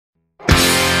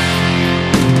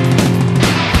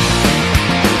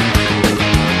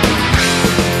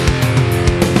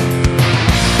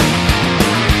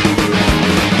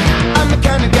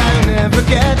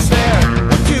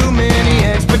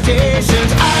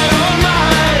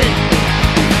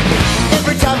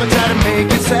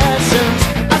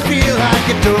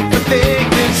took for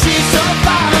thinking she's so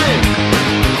fine.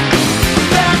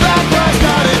 That's like where I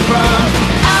started from.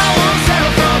 I won't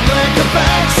settle for blank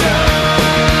affection.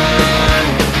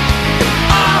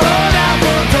 I'll hold out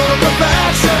for total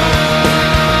perfection.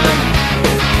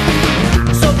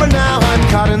 So for now I'm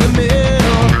caught in the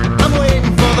middle. I'm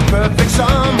waiting for the perfect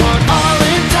someone, all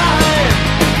in time.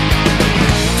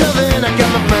 Till then I got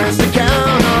my friends to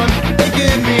count on. They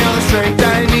give me all the strength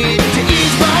I need to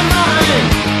ease my mind.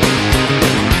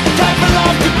 Time for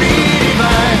love to be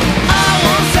divine. I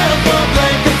won't settle for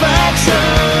blank affection.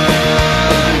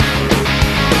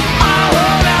 I'll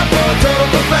hold out for total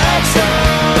perfection.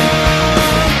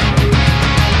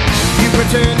 You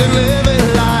pretend to live a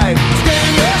lie,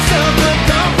 stand yourself to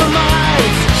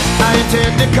compromise. I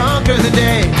intend to conquer the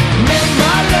day, make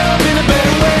my love in a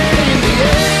better way.